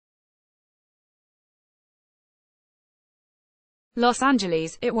Los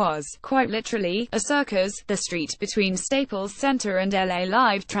Angeles. It was, quite literally, a circus. The street between Staples Center and LA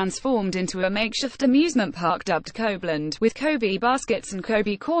Live transformed into a makeshift amusement park dubbed Cobeland, with Kobe baskets and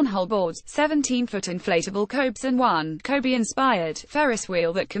Kobe cornhole boards, 17-foot inflatable Cobes and one Kobe-inspired Ferris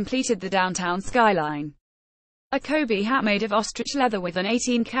wheel that completed the downtown skyline. A Kobe hat made of ostrich leather with an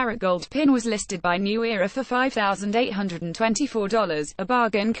 18-karat gold pin was listed by New Era for $5,824, a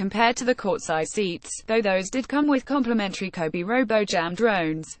bargain compared to the courtside seats, though those did come with complimentary Kobe RoboJam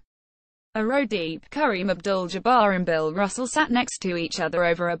drones. A row deep, Kareem Abdul-Jabbar and Bill Russell sat next to each other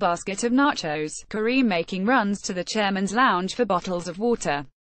over a basket of nachos, Kareem making runs to the chairman's lounge for bottles of water.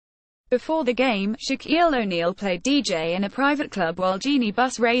 Before the game, Shaquille O'Neal played DJ in a private club while Genie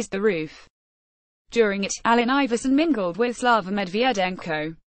Bus raised the roof. During it, Allen Iverson mingled with Slava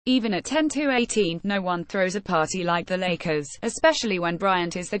Medvedenko. Even at 10-18, no one throws a party like the Lakers, especially when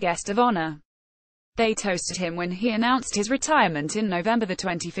Bryant is the guest of honor. They toasted him when he announced his retirement in November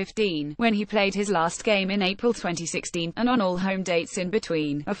 2015, when he played his last game in April 2016, and on all home dates in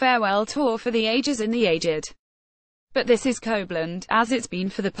between, a farewell tour for the ages and the aged. But this is Cobeland, as it's been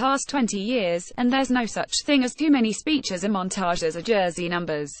for the past 20 years, and there's no such thing as too many speeches or montages or jersey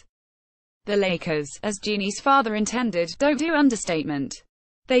numbers. The Lakers, as Genie's father intended, don't do understatement.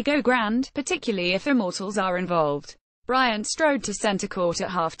 They go grand, particularly if immortals are involved. Bryant strode to center court at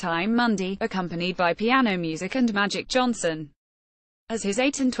halftime Monday, accompanied by piano music and Magic Johnson. As his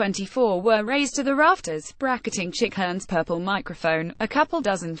 8 and 24 were raised to the rafters, bracketing Chick Hearn's purple microphone, a couple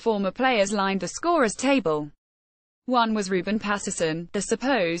dozen former players lined the scorer's table. One was Ruben Patterson, the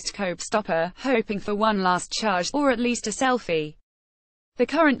supposed Kobe stopper, hoping for one last charge, or at least a selfie. The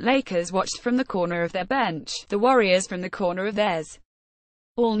current Lakers watched from the corner of their bench, the Warriors from the corner of theirs.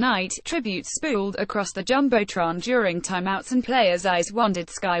 All night, tributes spooled across the Jumbotron during timeouts and players' eyes wandered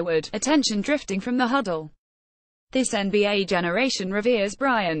skyward, attention drifting from the huddle. This NBA generation reveres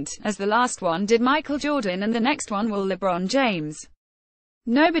Bryant, as the last one did Michael Jordan and the next one will LeBron James.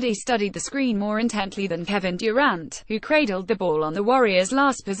 Nobody studied the screen more intently than Kevin Durant, who cradled the ball on the Warriors'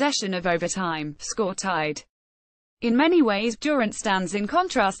 last possession of overtime, score tied. In many ways, Durant stands in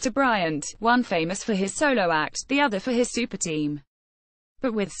contrast to Bryant, one famous for his solo act, the other for his super team.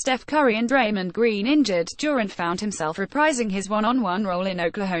 But with Steph Curry and Draymond Green injured, Durant found himself reprising his one-on-one role in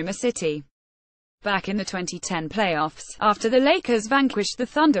Oklahoma City. Back in the 2010 playoffs, after the Lakers vanquished the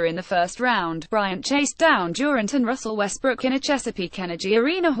Thunder in the first round, Bryant chased down Durant and Russell Westbrook in a Chesapeake Energy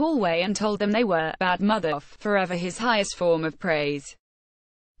Arena hallway and told them they were "bad mother," forever his highest form of praise.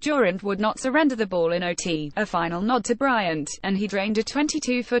 Durant would not surrender the ball in OT, a final nod to Bryant, and he drained a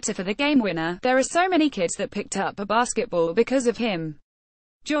 22-footer for the game winner. "There are so many kids that picked up a basketball because of him,"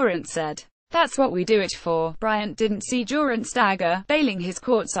 Durant said. "That's what we do it for." Bryant didn't see Durant stagger, bailing his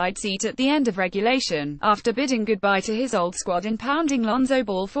courtside seat at the end of regulation, after bidding goodbye to his old squad and pounding Lonzo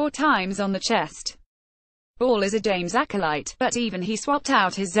Ball 4 times on the chest. Ball is a James acolyte, but even he swapped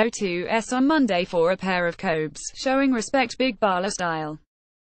out his O2s on Monday for a pair of Cobes, showing respect Big Baller style.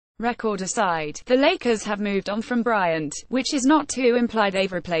 Record aside, the Lakers have moved on from Bryant, which is not to imply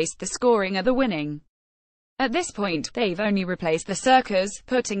they've replaced the scoring or the winning. At this point, they've only replaced the circus,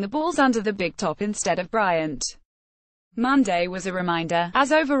 putting the balls under the big top instead of Bryant. Monday was a reminder,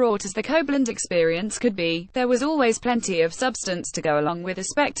 as overwrought as the Cobeland experience could be, there was always plenty of substance to go along with a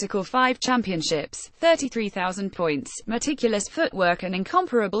spectacle: 5 championships, 33,000 points, meticulous footwork and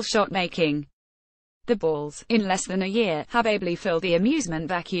incomparable shot-making. The balls, in less than a year, have ably filled the amusement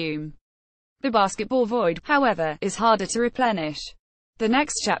vacuum. The basketball void, however, is harder to replenish. The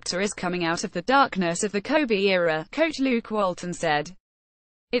next chapter is coming out of the darkness of the Kobe era, Coach Luke Walton said.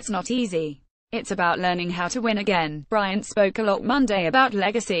 "It's not easy. It's about learning how to win again." Bryant spoke a lot Monday about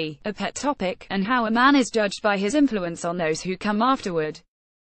legacy, a pet topic, and how a man is judged by his influence on those who come afterward.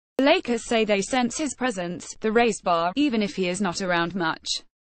 The Lakers say they sense his presence, the raised bar, even if he is not around much.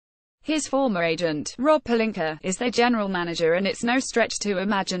 His former agent, Rob Pelinka, is their general manager, and it's no stretch to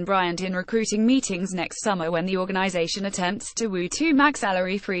imagine Bryant in recruiting meetings next summer when the organization attempts to woo 2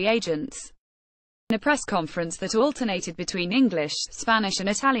 max-salary free agents. In a press conference that alternated between English, Spanish and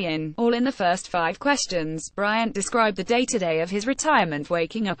Italian, all in the first 5 questions, Bryant described the day-to-day of his retirement: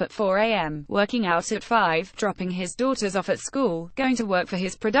 waking up at 4 a.m., working out at 5, dropping his daughters off at school, going to work for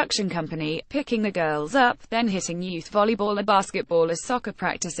his production company, picking the girls up, then hitting youth volleyball or basketball as soccer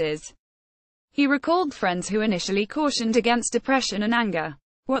practices. He recalled friends who initially cautioned against depression and anger.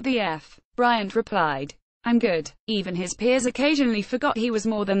 "What the F?" Bryant replied. "I'm good." Even his peers occasionally forgot he was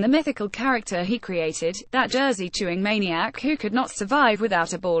more than the mythical character he created, that jersey-chewing maniac who could not survive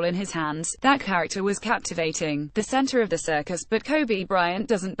without a ball in his hands. That character was captivating, the center of the circus, but Kobe Bryant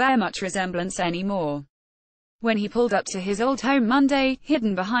doesn't bear much resemblance anymore. When he pulled up to his old home Monday,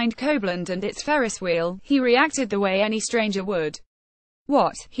 hidden behind Copeland and its Ferris wheel, he reacted the way any stranger would.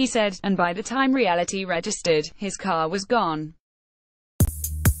 "What?" he said, and by the time reality registered, his car was gone.